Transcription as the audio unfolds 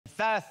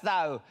first,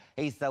 though,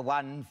 he's the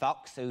one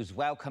fox who's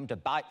welcome to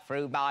bite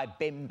through my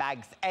bin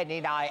bags any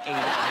night he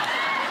likes.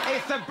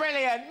 It's the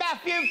brilliant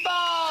Matthew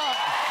Fox!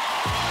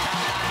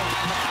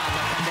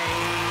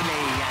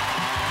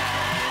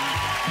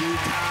 You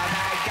come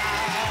and go,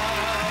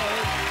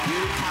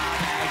 you come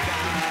and go.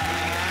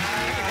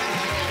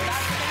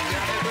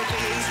 It would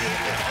be easy if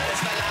you told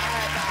us the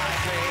life are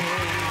free.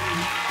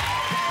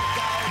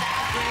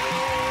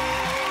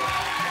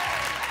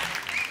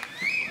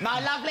 My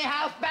lovely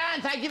house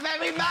band, thank you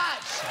very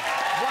much.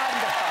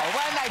 Wonderful.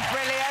 Weren't they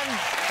brilliant?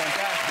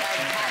 Fantastic.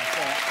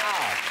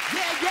 Oh.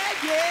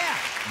 Yeah.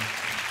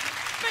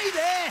 Be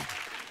there.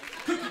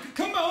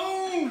 Come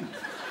on.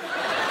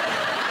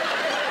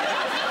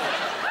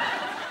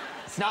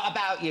 It's not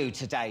about you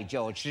today,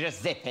 George.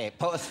 Just zip it.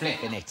 Put a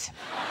slip in it.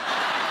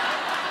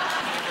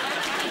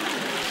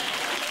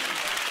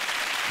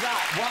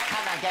 Right, what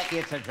can I get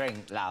you to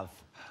drink, love?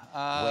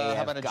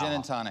 How about a gin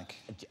and tonic?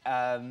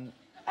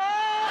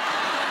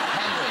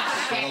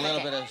 Hendrix, with a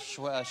little bit of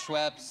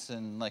Schweppes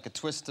and like a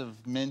twist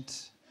of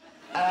mint.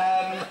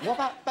 What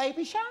about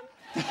Baby Sham?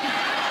 You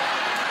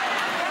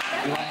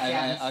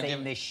haven't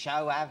seen this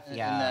show, have you?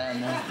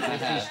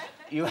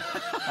 No.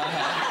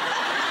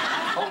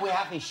 All we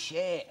have is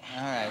shit.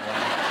 All right, well,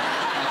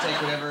 I'll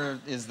take whatever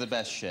is the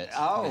best shit.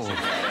 Oh,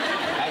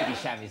 Baby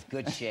Sham is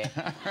good shit.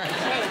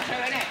 It's true,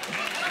 isn't it?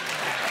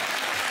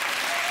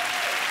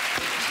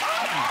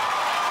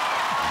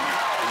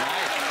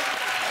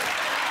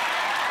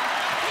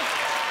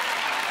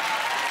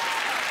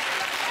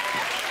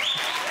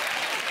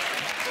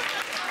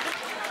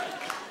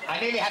 I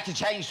nearly had to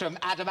change from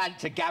Adamant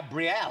to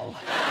Gabrielle.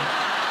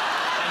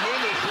 I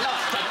nearly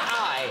lost an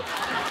eye.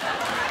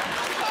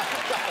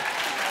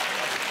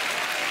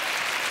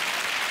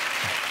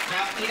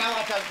 Now, you know,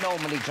 I don't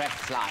normally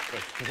dress like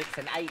this because it's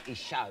an 80s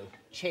show.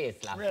 Cheers,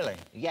 love. Really?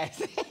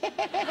 Yes.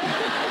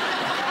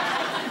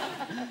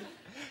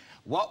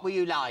 What were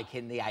you like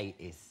in the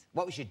 80s?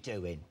 What was you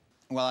doing?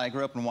 Well, I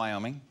grew up in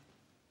Wyoming,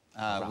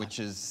 Right. which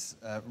is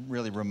a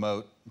really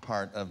remote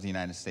part of the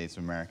United States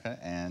of America,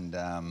 and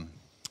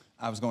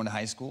I was going to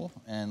high school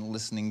and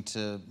listening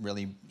to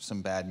really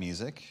some bad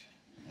music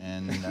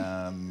and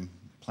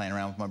playing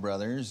around with my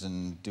brothers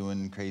and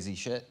doing crazy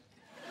shit.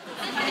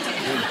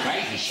 Doing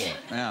crazy shit?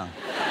 Yeah.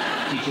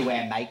 Did you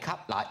wear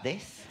makeup like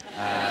this?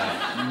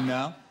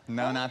 No,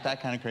 not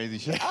that kind of crazy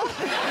shit.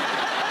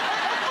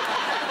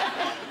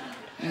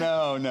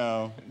 No.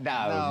 No.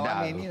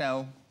 I mean, you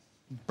know,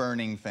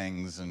 burning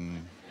things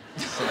and...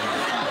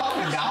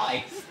 Oh,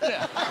 nice.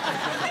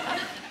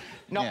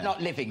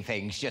 Not living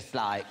things, just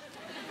like...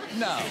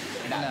 No,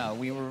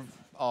 we were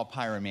all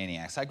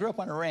pyromaniacs. I grew up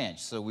on a ranch,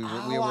 so we were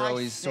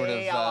always sort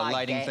of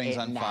lighting things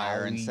on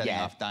fire and setting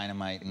off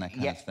dynamite and that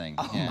kind of thing.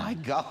 Oh, my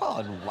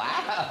God,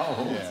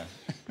 wow. Yeah.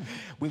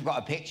 We've got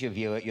a picture of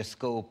you at your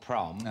school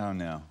prom. Oh,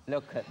 no.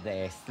 Look at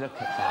this, look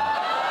at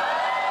that.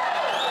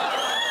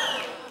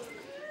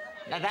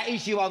 Now, that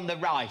is you on the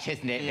right,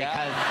 isn't it? Yeah.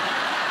 Because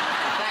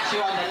if that's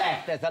you on the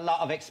left, there's a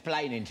lot of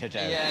explaining to do.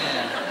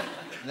 Yeah.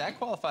 That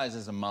qualifies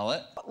as a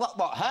mullet. What,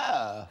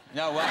 her?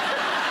 No, what?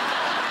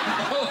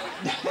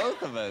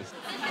 Both of us.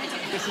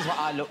 This is what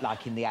I looked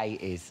like in the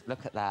 80s.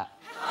 Look at that.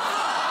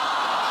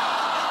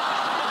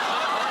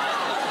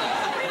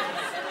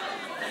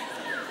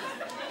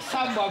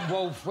 Someone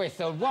wolf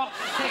whistled. What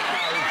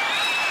sicko?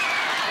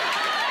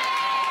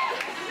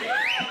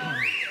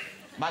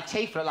 My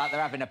teeth look like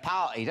they're having a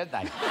party, don't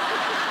they?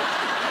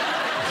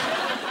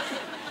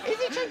 Is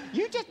it true?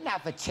 You didn't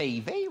have a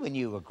TV when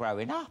you were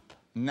growing up?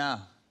 No.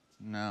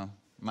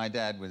 My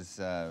dad was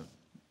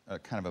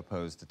kind of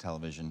opposed to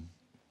television.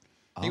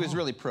 He was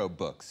really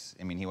pro-books.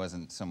 I mean, he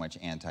wasn't so much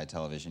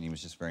anti-television. He was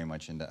just very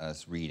much into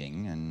us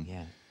reading.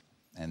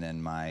 And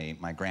then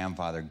my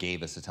grandfather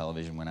gave us a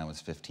television when I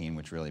was 15,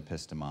 which really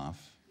pissed him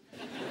off.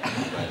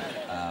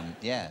 But,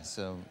 yeah,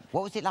 so...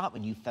 What was it like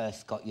when you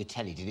first got your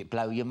telly? Did it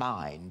blow your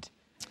mind?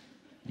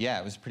 Yeah,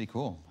 it was pretty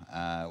cool.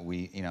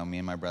 Me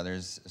and my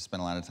brothers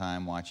spent a lot of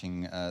time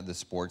watching the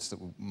sports that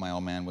my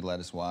old man would let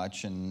us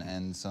watch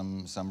and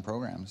some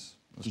programs.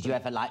 Did you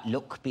ever, like,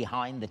 look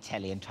behind the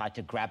telly and try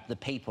to grab the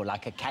people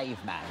like a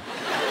caveman?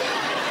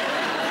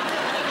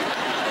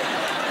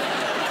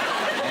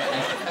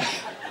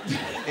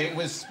 It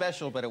was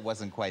special, but it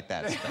wasn't quite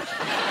that special.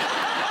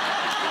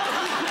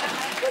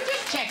 We're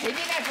just checking,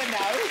 you never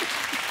know.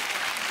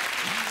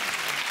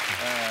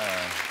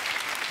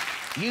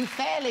 You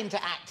fell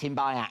into acting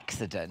by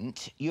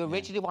accident. You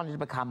originally wanted to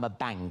become a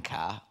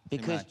banker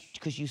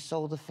because you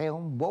saw the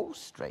film Wall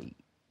Street.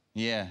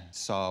 Yeah,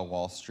 saw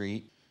Wall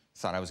Street.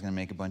 Thought I was going to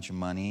make a bunch of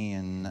money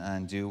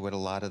and do what a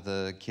lot of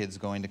the kids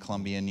going to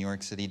Columbia in New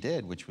York City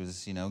did, which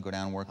was, you know, go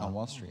down and work on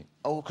Wall Street.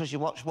 Oh, because you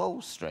watched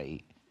Wall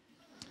Street?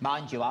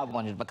 Mind you, I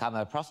wanted to become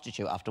a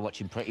prostitute after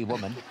watching Pretty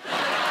Woman. So?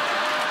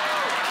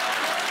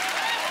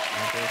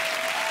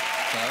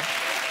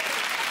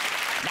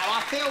 Now,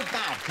 I feel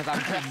bad because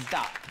I'm dressed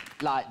up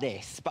like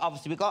this, but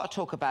obviously we've got to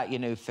talk about your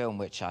new film,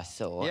 which I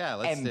saw. Yeah,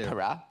 let's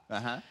Emperor.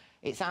 do.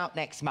 It's out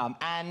next month,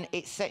 and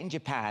it's set in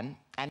Japan,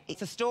 and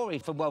it's a story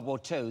from World War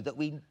II that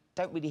we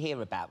don't really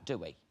hear about, do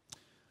we?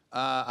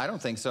 I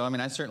don't think so. I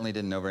mean, I certainly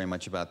didn't know very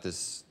much about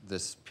this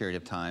period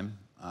of time.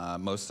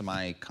 Most of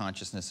my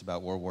consciousness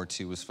about World War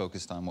II was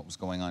focused on what was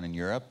going on in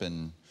Europe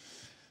and,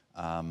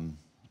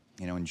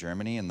 you know, in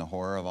Germany and the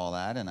horror of all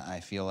that. And I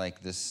feel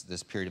like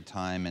this period of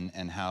time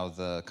and how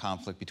the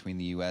conflict between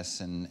the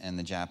US and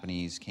the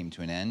Japanese came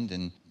to an end.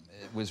 And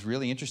it was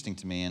really interesting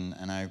to me,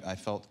 and I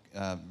felt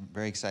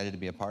very excited to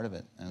be a part of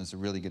it. And it was a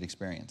really good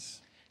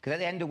experience. Because at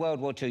the end of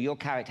World War II, your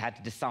character had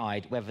to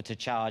decide whether to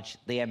charge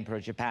the Emperor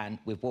of Japan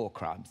with war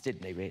crimes,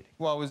 didn't he, really?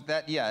 Well, it was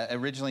that, yeah,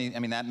 originally, I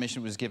mean, that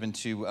mission was given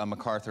to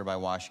MacArthur by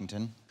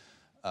Washington.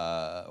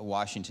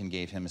 Washington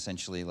gave him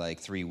essentially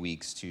like 3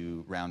 weeks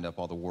to round up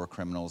all the war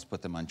criminals,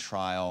 put them on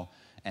trial,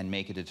 and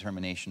make a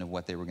determination of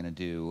what they were going to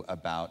do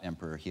about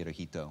Emperor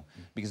Hirohito.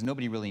 Because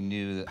nobody really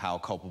knew how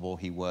culpable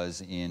he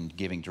was in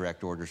giving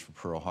direct orders for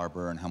Pearl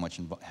Harbor and how much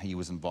he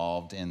was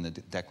involved in the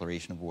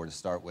declaration of war to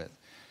start with.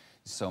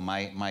 So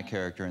my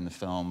character in the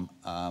film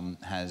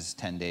has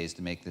 10 days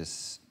to make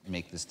this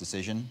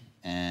decision,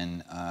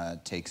 and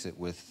takes it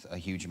with a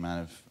huge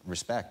amount of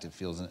respect. It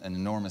feels an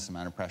enormous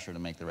amount of pressure to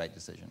make the right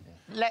decision.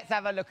 Let's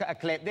have a look at a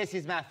clip. This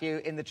is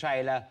Matthew in the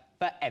trailer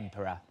for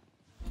Emperor.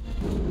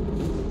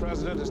 The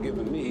president has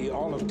given me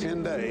all of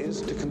 10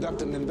 days to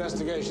conduct an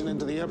investigation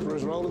into the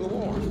Emperor's role in the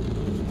war.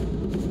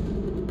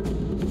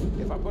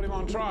 If I put him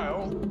on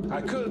trial,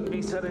 I could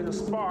be setting a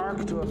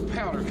spark to a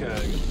powder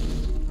keg.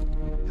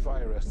 If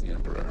I arrest the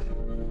Emperor,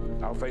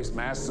 I'll face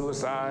mass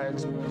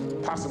suicides,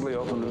 possibly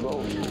open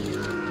revolt.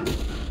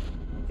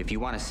 If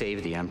you want to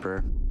save the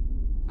Emperor,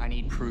 I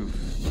need proof.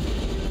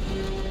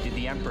 Did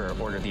the Emperor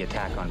order the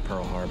attack on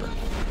Pearl Harbor?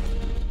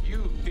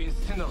 You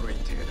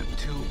incinerated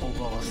 2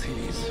 of our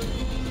cities.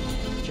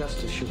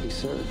 Justice should be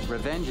served.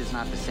 Revenge is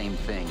not the same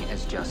thing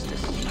as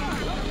justice.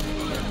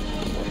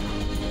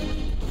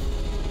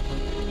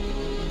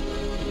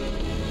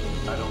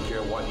 I don't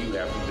care what you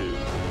have to do.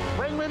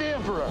 Bring me the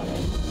Emperor!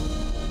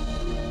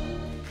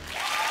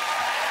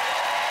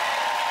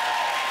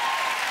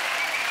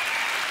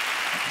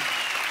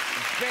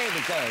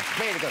 Really good,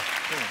 really good.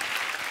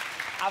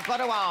 I've got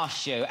to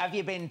ask you, have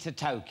you been to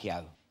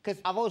Tokyo? Because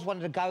I've always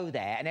wanted to go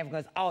there, and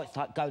everyone goes, oh, it's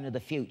like going to the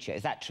future.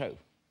 Is that true?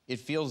 It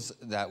feels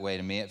that way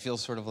to me. It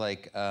feels sort of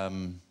like,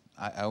 it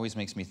always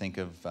makes me think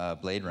of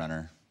Blade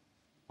Runner.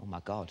 Oh, my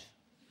God.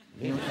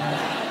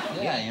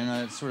 Yeah, you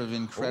know, it's sort of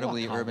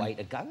incredibly urban. urban. I can't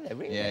wait to go there,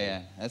 really. Yeah,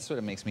 yeah. That's what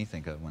it makes me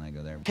think of when I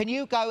go there. Can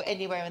you go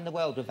anywhere in the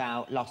world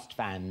without Lost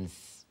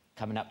fans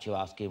coming up to you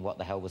asking what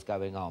the hell was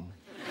going on?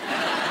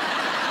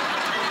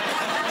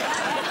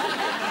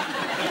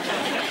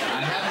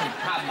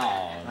 Come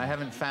on. I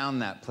haven't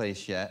found that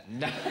place yet.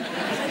 No.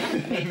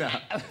 No.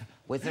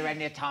 Was there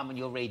any time when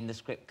you're reading the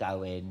script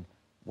going,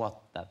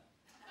 what the...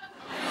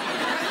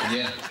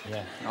 Yeah.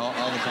 Yeah. All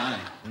the time.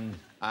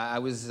 I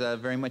was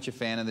very much a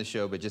fan of the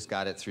show, but just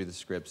got it through the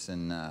scripts,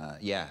 and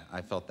yeah,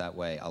 I felt that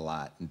way a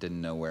lot and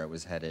didn't know where it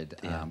was headed.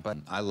 Yeah. But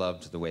I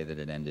loved the way that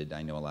it ended.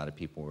 I know a lot of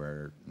people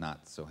were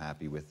not so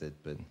happy with it,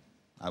 but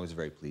I was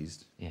very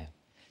pleased. Yeah.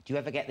 Do you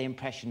ever get the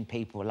impression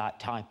people are like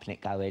typing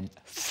it going,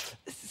 this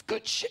is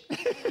good shit? Did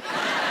you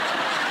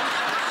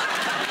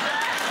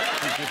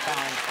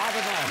find... I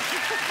don't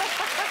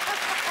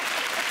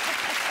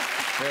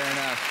Fair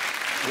enough.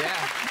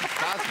 Yeah, it's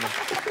possible.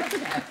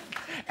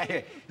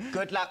 know.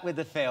 Good luck with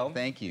the film.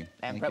 Thank you.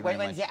 Thank you very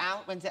When's much. it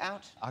out? When's it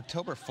out?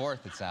 October 4th,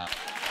 it's out.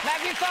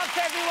 Matthew Fox,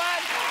 everyone!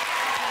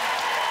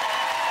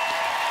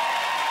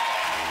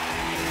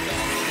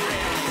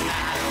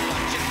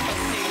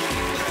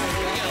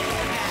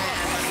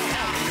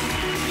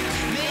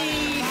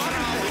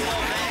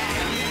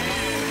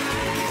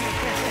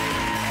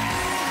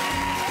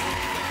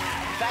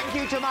 Thank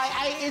you to my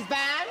 80s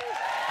band.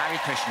 Hare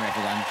Krishna,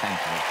 everyone. Thank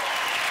you.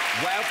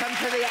 Welcome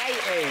to the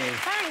 80s.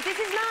 Thanks, this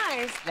is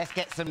nice. Let's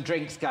get some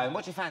drinks going.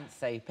 What do you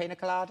fancy? Pina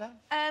colada?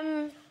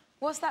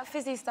 What's that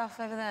fizzy stuff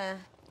over there?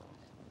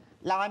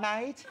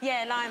 Limeade?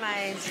 Yeah,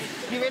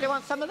 limeade. You really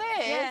want some of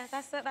this? Yeah,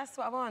 that's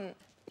what I want.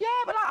 Yeah,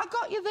 but I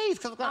got you these,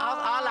 because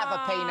I'll have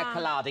a pina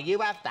colada. You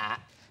have that,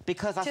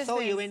 because I Just saw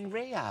you this. in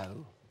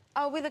Rio.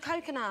 Oh, with a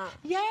coconut?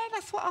 Yeah,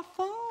 that's what I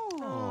thought.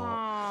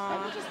 Aww.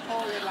 Let me just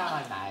pour you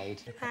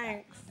limeade.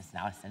 Thanks. It's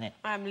nice, isn't it?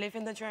 I'm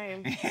living the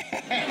dream.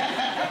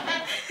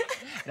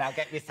 Now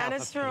get yourself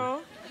And a straw.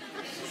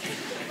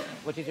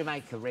 What did you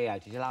make of Rio?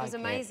 Did you like it? It was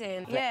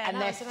amazing. Yeah, and no,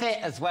 they're it's fit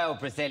amazing. as well,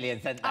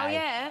 Brazilians, aren't they? Oh,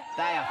 yeah?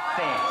 They are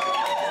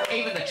fit.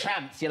 Even the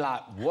tramps, you're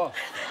like, whoa.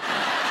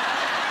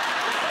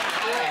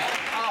 Yeah.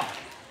 Oh.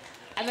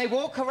 And they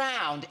walk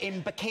around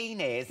in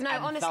bikinis No,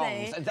 and honestly.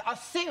 thongs. And, oh,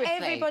 seriously.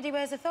 Everybody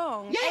wears a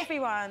thong. Yeah.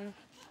 Everyone.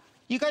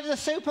 You go to the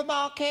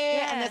supermarket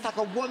Yeah. and there's like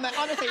a woman,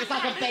 honestly, it's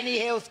like a Benny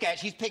Hill sketch.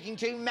 She's picking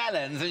 2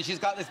 melons and she's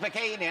got this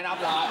bikini and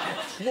I'm like,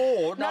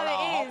 whoa, No,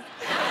 it is.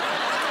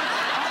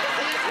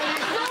 Honestly,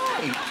 it's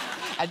right.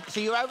 And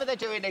so you're over there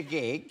doing a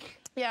gig.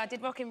 Yeah, I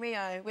did Rock in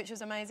Rio, which was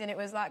amazing. It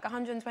was like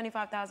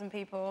 125,000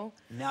 people.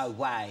 No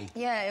way.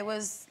 Yeah, it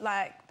was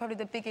like probably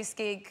the biggest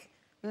gig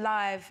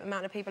live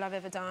amount of people I've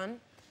ever done.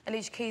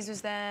 Alicia Keys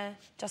was there,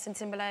 Justin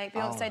Timberlake,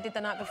 Beyonce did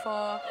the night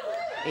before.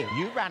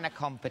 You ran a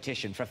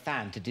competition for a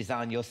fan to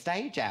design your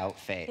stage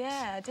outfit.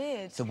 Yeah, I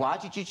did. So why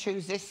did you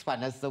choose this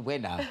one as the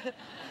winner?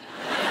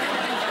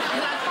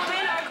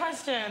 Comment or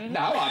question?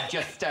 No,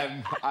 just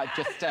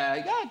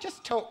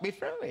talk me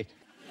through it.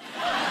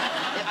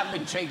 I'm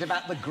intrigued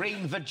about the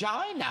green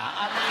vagina.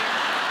 I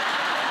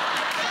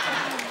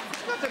mean,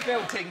 it's got a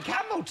built-in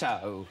camel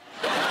toe.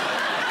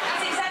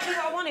 That's exactly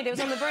what I wanted. It was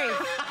on the brief.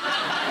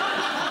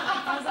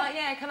 I was like,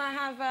 yeah, can I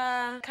have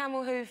a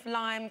camel hoof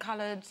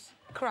lime-coloured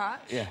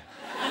crutch? Yeah.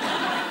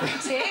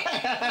 Tick.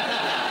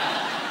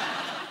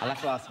 I'll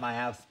have to ask my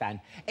house band.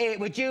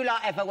 Would you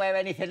ever wear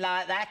anything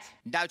like that?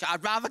 No,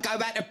 I'd rather go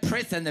back to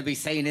prison than be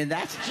seen in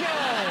that. George!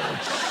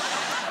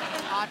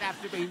 I'd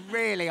have to be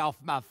really off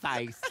my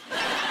face.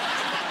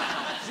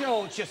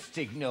 George, just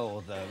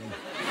ignore them.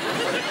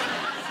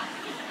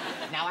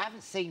 Now, I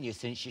haven't seen you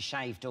since you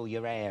shaved all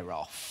your hair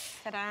off.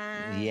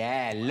 Ta-da!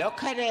 Yeah,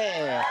 look at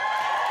it.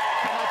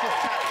 Can I just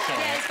touch it?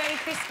 Yeah, it's very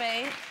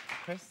crispy.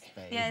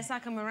 Crispy? Yeah, it's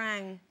like a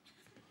meringue.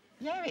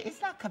 Yeah, it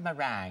is like a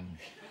meringue.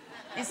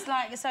 It's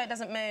like, so it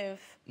doesn't move.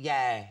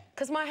 Yeah.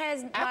 Because my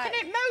hair's How can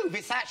it move?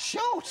 It's that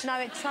short.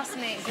 No, trust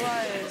me, it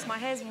grows. My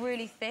hair's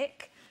really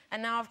thick,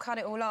 and now I've cut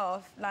it all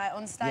off. Like,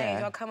 on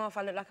stage, I'll come off,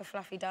 I look like a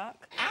fluffy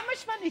duck. How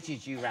much money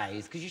did you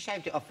raise? Because you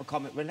shaved it off for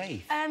comic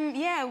relief.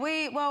 Yeah,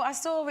 well, I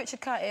saw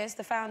Richard Curtis,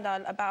 the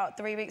founder, about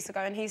 3 weeks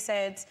ago, and he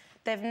said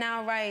they've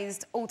now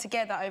raised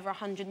altogether over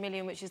 100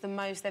 million, which is the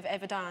most they've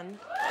ever done.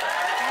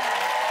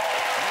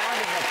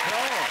 Round of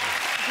applause.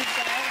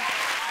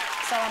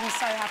 So I'm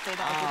so happy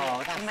that I did it.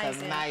 Oh,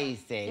 that's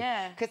amazing.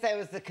 Yeah. Because there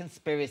was the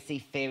conspiracy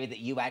theory that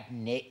you had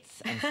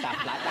nits and stuff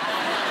like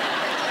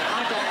that. I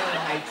don't know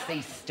who makes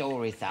these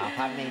stories up.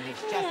 I mean,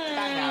 it's just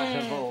bang out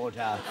of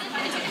order.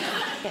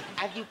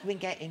 Have you been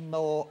getting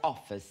more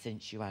offers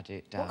since you had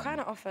it done? What kind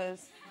of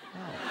offers?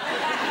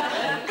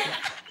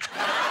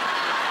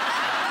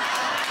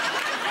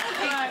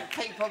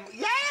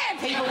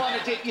 People want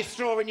to dip your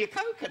straw in your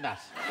coconut.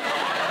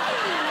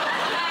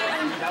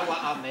 You know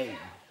what I mean?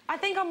 I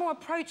think I'm more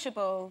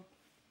approachable.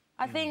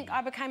 I think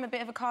I became a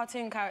bit of a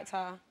cartoon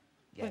character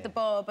with the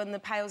bob and the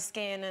pale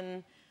skin,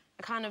 and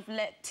I kind of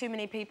let too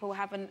many people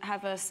have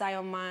a say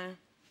on my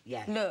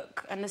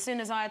look. And as soon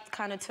as I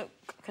kind of took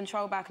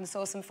control back and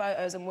saw some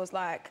photos and was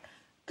like,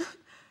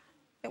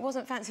 it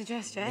wasn't fancy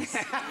dress, Jess.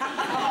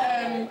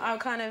 I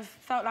kind of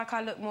felt like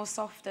I looked more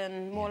soft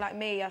and more like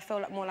me. I feel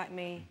like more like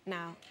me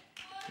now.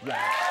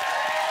 Yeah.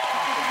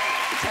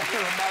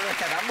 You're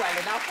American. I'm well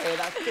enough here.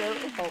 That's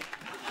beautiful.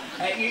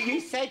 You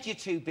said you're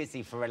too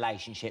busy for a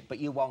relationship, but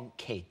you want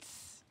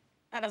kids.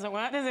 That doesn't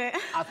work, does it?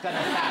 I was going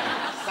to say,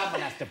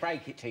 someone has to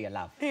break it to you,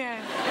 love.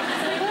 Yeah.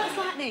 So it works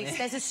like this.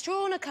 There's a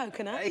straw and a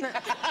coconut.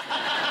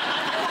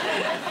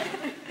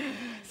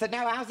 So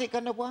now, how's it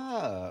going to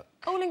work?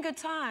 All in good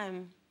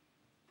time.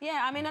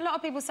 Yeah, I mean, a lot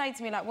of people say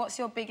to me, like, what's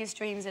your biggest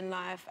dreams in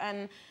life?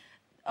 And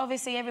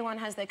obviously everyone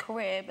has their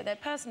career, but their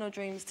personal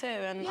dreams too.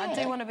 And I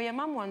do want to be a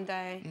mum one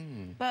day,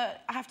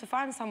 but I have to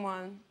find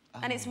someone.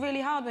 And it's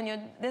really hard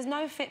when there's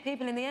no fit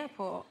people in the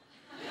airport.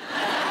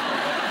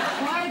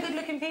 Why are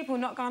good-looking people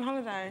not go on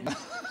holiday?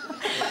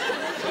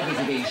 Because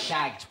they're being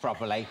shagged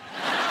properly.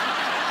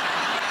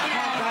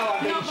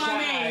 Yeah, not by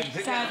me,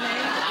 sadly. Oh,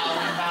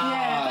 no.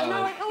 Yeah, but no,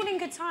 all in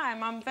good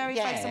time. I'm very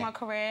focused on my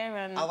career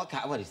and... Oh, OK,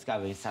 well, it's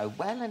going so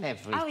well and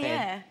everything. Oh,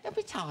 yeah. There'll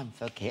be time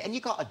for a kid. And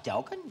you got a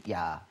dog, haven't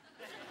ya?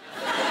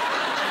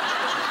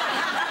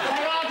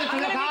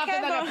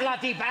 A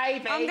bloody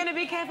baby. I'm going to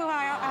be careful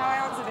how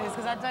I answer this,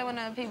 because I don't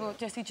want people...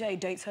 Jessie J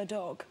dates her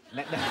dog.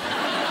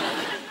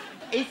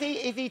 Is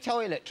he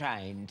toilet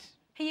trained?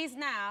 He is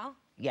now.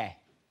 Yeah.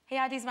 He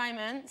had his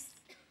moments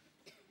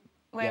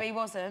where he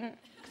wasn't.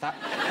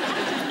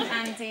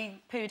 And he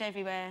pooed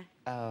everywhere.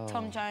 Oh.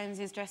 Tom Jones,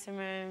 his dressing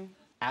room.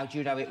 How do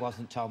you know it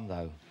wasn't Tom, though?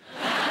 No,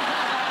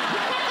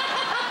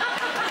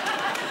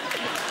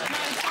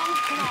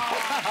 Tom's not.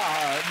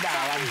 Oh, no,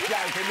 I'm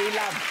joking. We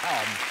love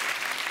Tom.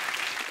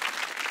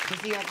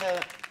 Does he ever...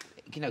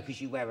 You know,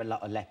 because you wear a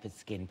lot of leopard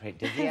skin print,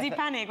 does he Does he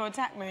panic or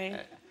attack me?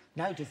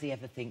 No, does he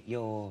ever think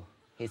you're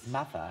his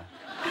mother?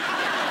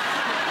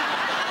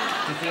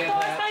 Well,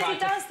 I suppose he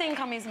does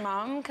think I'm his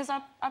mum, because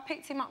I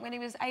picked him up when he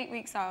was 8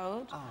 weeks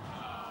old. Oh.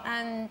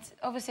 And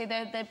obviously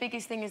their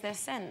biggest thing is their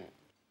scent.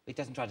 He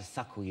doesn't try to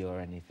suckle you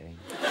or anything?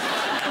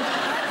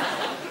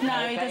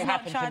 No, he does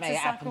not try to suckle me. It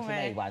happened to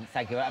me once,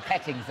 thank you. At a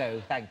petting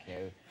zoo, thank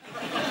you.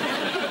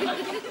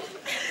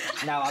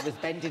 No, I was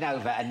bending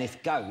over and this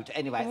goat...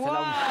 Anyway, it's a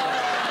long story.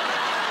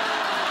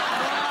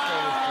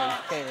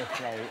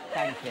 Seriously,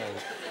 thank you.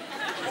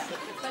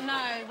 But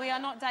no, we are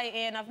not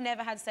dating. I've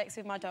never had sex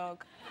with my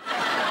dog.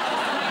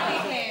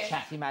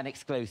 Chatty Man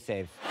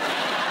exclusive.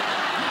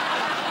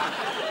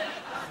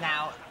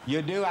 Now,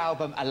 your new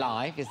album,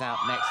 Alive, is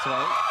out next week.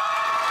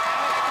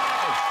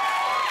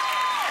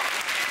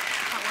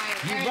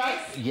 You wrote...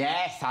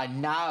 Yes, I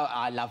know.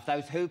 I love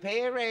those hoop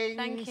earrings.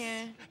 Thank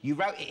you. You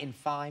wrote it in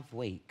 5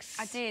 weeks.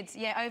 I did,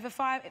 yeah. Over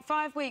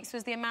 5 weeks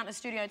was the amount of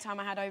studio time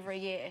I had over a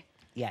year.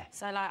 Yeah.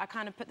 So, like, I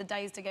kind of put the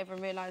days together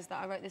and realised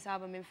that I wrote this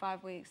album in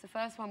 5 weeks. The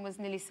first one was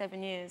nearly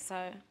 7 years,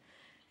 so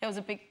it was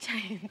a big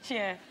change,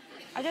 yeah.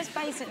 I just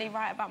basically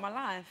write about my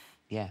life.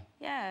 Yeah.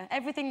 Yeah,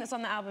 everything that's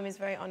on the album is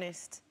very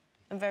honest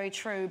and very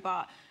true,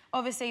 but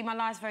obviously my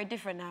life's very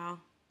different now,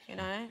 you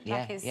know? Yeah,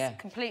 like, it's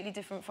completely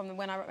different from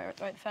when I wrote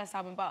the first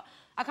album, but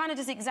I kind of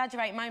just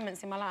exaggerate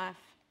moments in my life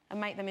and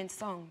make them into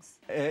songs.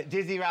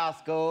 Dizzy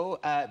Rascal,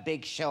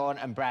 Big Sean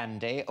and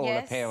Brandy all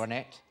appear on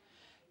it.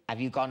 Have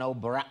you gone all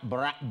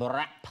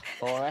brap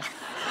for us?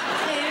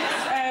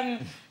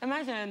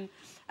 Imagine.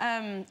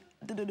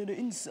 The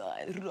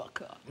inside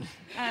rocker.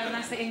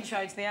 That's the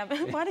intro to the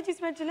album. Why did you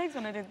spread your legs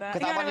when I did that?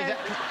 Because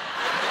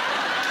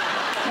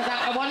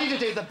I wanted to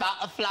do the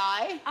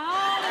butterfly.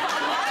 Oh,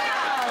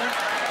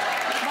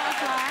 the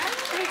butterfly.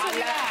 Who taught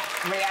you that?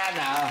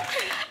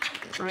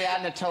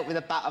 Rihanna taught me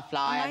the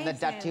butterfly and the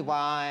dirty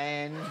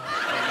wine.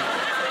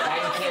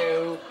 Thank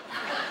you.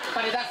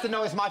 Funny, that's the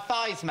noise my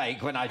thighs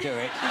make when I do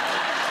it.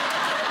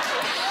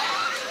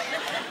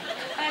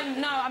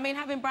 No, I mean,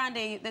 having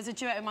Brandy, there's a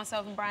duet with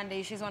myself and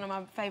Brandy. She's one of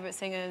my favourite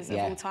singers of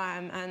all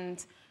time,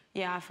 and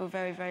yeah, I feel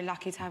very, very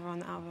lucky to have her on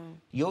the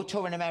album. You're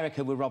touring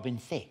America with Robin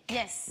Thicke?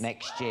 Yes.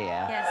 Next year?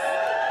 Yes.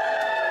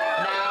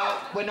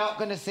 Now, we're not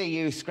going to see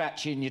you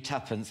scratching your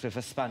tuppence with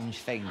a sponge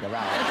finger,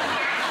 are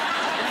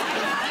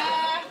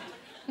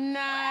we?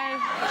 No.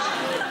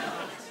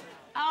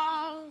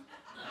 Oh.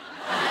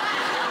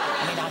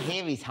 I mean, I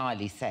hear he's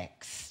highly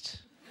sexed.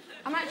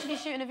 I'm actually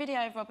shooting a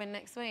video of Robin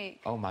next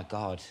week. Oh, my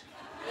God.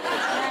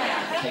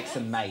 Take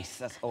some mace,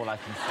 that's all I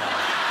can say.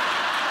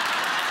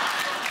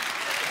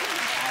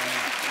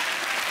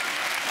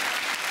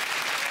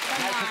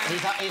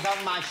 He's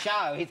on my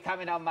show. He's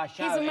coming on my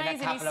show. He's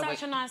amazing. He's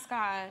such a nice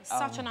guy.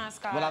 Such a nice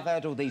guy. Well, I've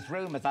heard all these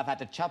rumours. I've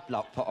had a chub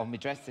lock put on my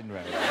dressing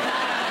room.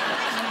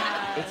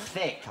 It's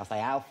thick. I'll say,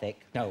 how thick?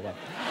 No.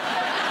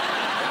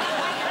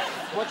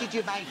 What did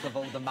you make of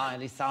all the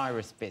Miley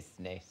Cyrus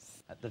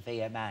business at the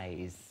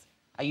VMAs?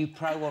 Are you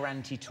pro or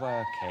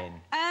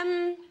anti-twerking?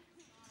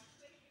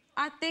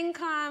 I think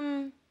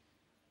I'm...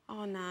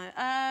 Oh, no.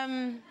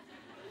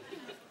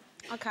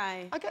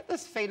 OK. I get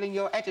this feeling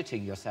you're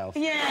editing yourself.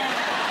 Yeah.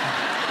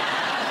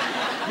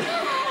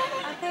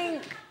 I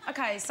think...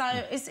 OK, so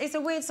it's a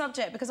weird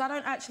subject because I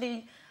don't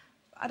actually...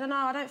 I don't know,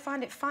 I don't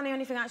find it funny or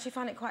anything. I actually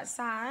find it quite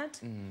sad.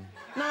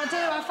 No, I do.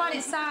 I find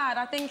it sad.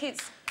 I think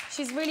it's...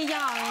 She's really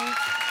young.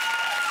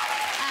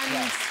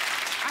 And...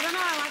 I don't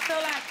know, I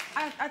feel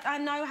like I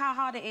know how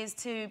hard it is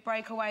to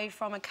break away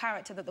from a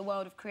character that the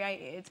world have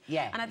created.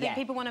 Yeah, and I think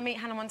people want to meet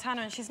Hannah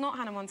Montana, and she's not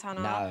Hannah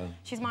Montana. No.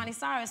 She's Miley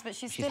Cyrus, but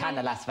she's still... She's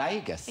Hannah Las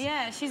Vegas.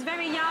 Yeah, she's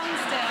very young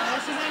still.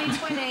 She's only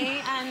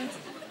 20, and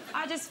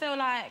I just feel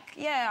like,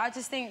 yeah, I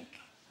just think...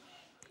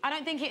 I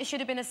don't think it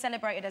should have been as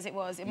celebrated as it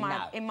was, in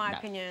my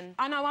opinion.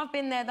 I know I've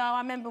been there, though. I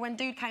remember when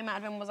Dude came out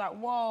of him and was like,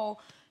 whoa,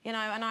 you know,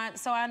 and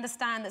so I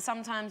understand that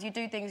sometimes you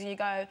do things and you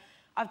go...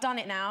 I've done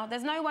it now.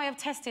 There's no way of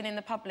testing in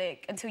the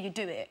public until you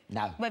do it.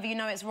 No. Whether you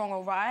know it's wrong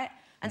or right.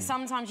 And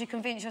sometimes you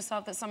convince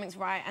yourself that something's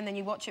right and then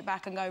you watch it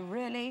back and go,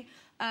 really?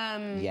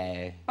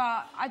 Yeah.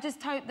 But I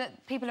just hope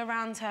that people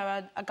around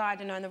her are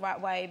guiding her in the right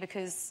way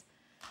because,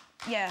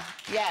 yeah.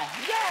 Yeah.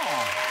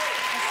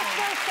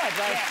 Well said,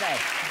 well said.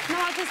 No,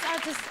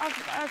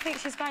 I think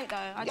she's great,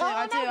 though. I do.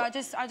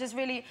 I just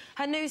really...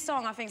 Her new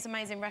song, I think, is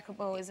amazing.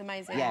 Wreckable is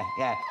amazing.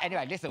 Yeah.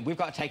 Anyway, listen, we've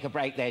got to take a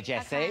break there,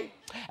 Jessie.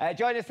 Okay.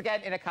 Join us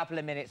again in a couple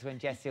of minutes when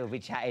Jessie will be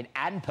chatting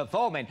and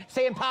performing.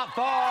 See you in part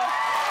 4.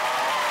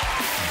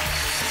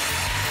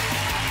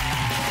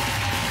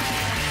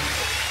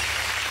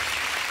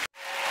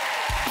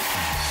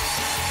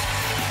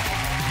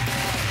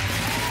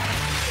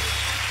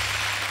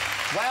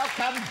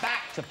 Welcome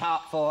back to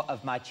part 4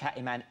 of my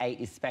Chatty Man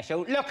 80s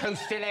special. Look who's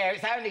still here.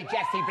 It's only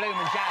Jessie, Bloom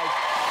and Jade.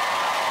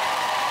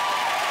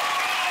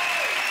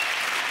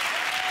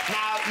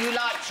 Now, you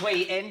like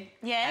tweeting.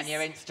 Yes. And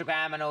your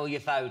Instagram and all your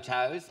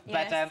photos.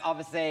 Yes. But,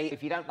 obviously,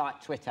 if you don't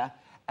like Twitter,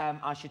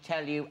 I should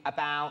tell you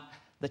about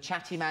the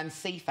Chatty Man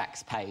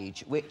CFAX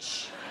page,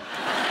 which...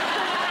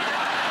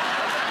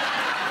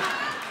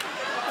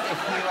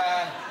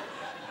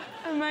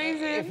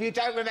 Amazing. If you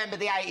don't remember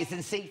the 80s,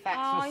 and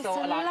CFAX was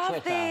sort of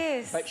like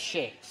Twitter, but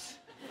shit. It's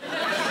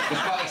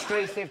got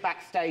exclusive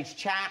backstage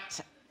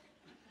chat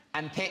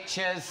and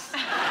pictures.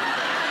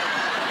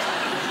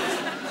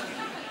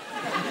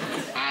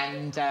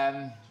 And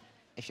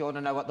if you want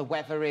to know what the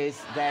weather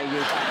is, there you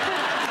go.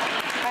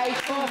 Page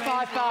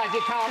 455,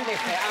 you can't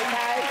miss it,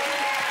 OK?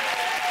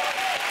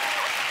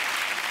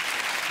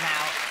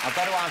 Now, I've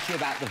got to ask you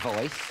about The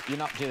Voice. You're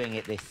not doing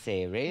it this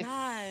series.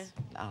 No.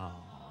 Oh.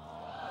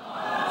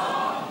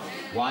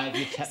 Why have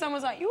you...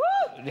 Someone's like, woo!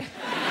 Get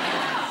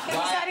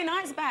your Saturday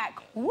nights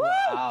back. Woo!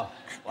 Oh,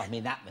 well, I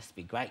mean, that must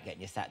be great,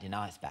 getting your Saturday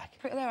nights back.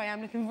 There I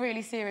am, looking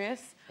really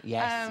serious.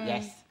 Yes,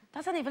 yes.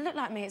 That doesn't even look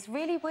like me. It's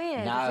really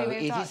weird. No,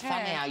 it is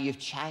funny how you've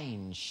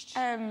changed.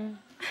 It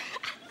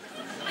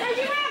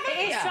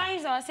is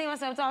strange, though. I see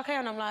myself dark hair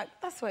and I'm like,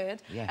 that's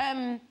weird.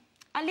 Yeah.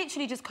 I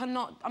literally just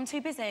cannot... I'm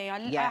too busy. I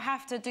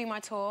have to do my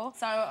tour,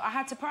 so I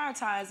had to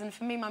prioritise, and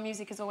for me, my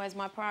music is always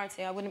my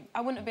priority. I wouldn't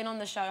have been on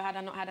the show had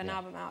I not had an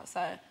album out,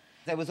 so...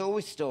 There was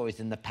always stories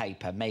in the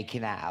paper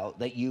making out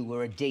that you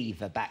were a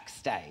diva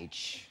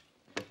backstage.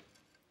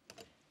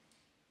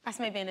 That's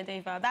me being a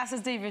diva. That's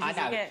as diva as I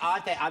know. it gets. I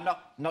think, I'm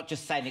not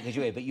just saying it because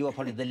you're here, but you are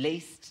probably the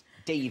least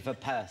diva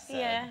person.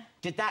 Yeah.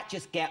 Did that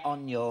just get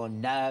on your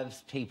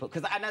nerves, people?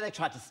 Because I know they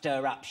tried to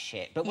stir up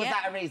shit, but was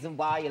that a reason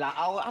why you're like,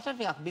 oh, I don't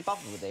think I can be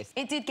bothered with this?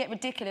 It did get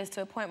ridiculous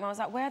to a point where I was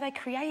like, where are they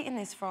creating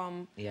this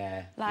from?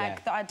 Yeah.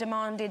 Like, that I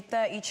demanded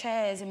 30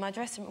 chairs in my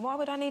dressing room. Why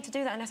would I need to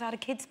do that unless I had a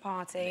kids'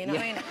 party? You know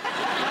what I mean?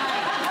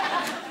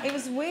 It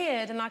was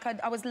weird, and like,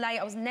 I was late.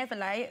 I was never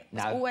late. I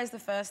was always the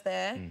first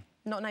there.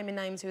 Not naming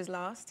names who was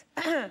last.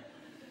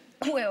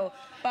 Will.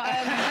 But, but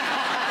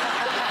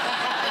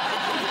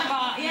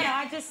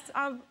yeah,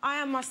 I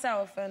am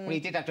myself, and... Well, you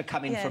did have to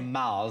come in from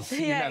Mars. Yeah,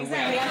 you know,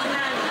 exactly.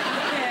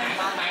 I'm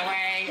on my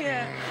way.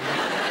 Yeah.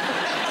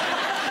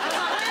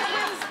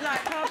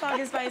 Like, car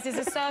parking spaces,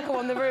 a circle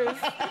on the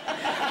roof.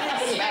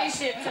 A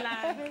spaceship to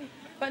land.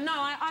 But no,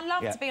 I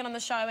loved being on the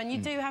show, and you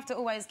do have to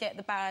always get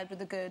the bad with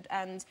the good.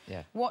 And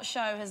what show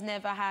has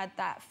never had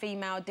that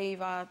female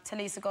diva?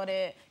 Talisa got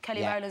it,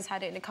 Kelly Rowland's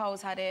had it,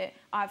 Nicole's had it,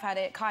 I've had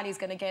it, Kylie's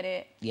gonna get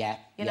it. Yeah.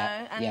 You know?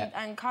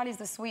 And Kylie's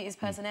the sweetest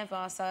person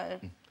ever, so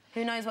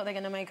who knows what they're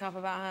gonna make up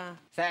about her.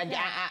 So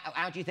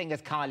how do you think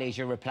as Kylie's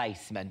your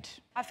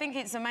replacement? I think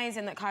it's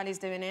amazing that Kylie's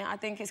doing it. I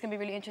think it's going to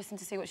be really interesting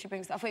to see what she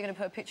brings. I thought you were going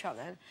to put a picture up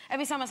then.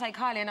 Every time I say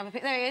Kylie, another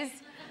picture... There it is.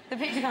 The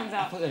picture comes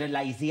up. I thought you had a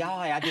lazy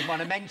eye. I didn't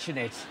want to mention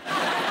it. But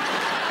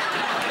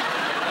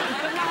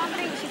no, I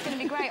think she's going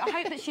to be great. I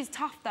hope that she's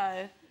tough,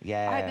 though.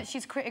 Yeah. I hope that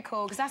she's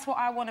critical, because that's what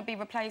I want to be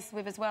replaced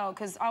with as well,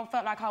 because I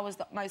felt like I was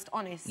the most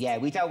honest. Yeah,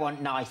 we don't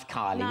want nice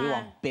Kylie. No. We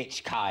want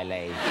bitch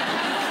Kylie.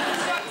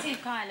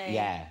 Constructive Kylie.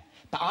 Yeah.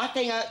 But I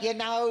think, you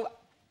know...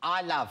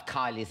 I love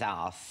Kylie's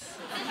ass.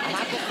 And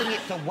I just think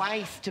it's a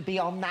waste to be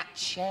on that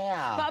chair.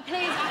 But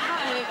please,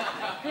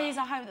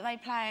 I hope that they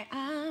play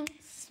I'm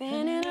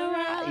spinning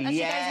around. And she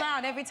goes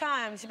round every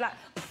time. She'll be like,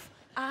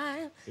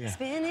 I'm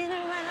spinning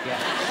around. Yeah,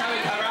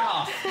 showing her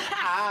ass.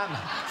 I'm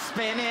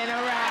spinning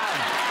around.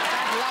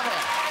 I'd love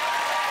it.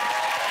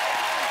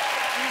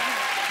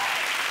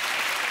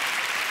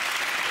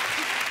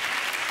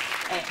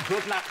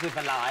 Good luck with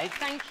the live.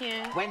 Thank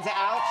you. When's it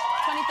out?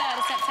 23rd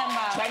of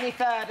September.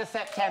 23rd of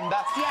September?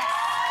 Yes.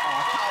 Oh,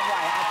 I can't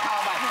wait, I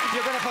can't wait.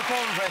 You're going to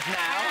perform for us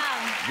now? I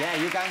am. Yeah,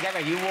 you go and get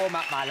ready. You warm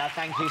up, my love.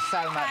 Thank you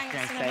so much,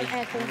 Thanks, Jessie.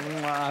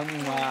 Mwah,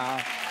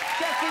 mwah.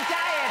 Jessie J,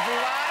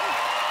 everyone.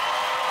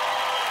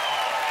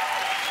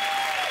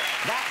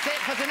 That's it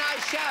for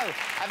tonight's show.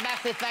 A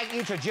massive thank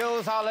you to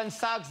Jules Holland,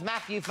 Suggs,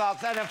 Matthew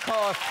Fox, and, of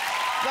course,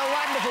 the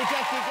wonderful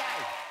Jessie J.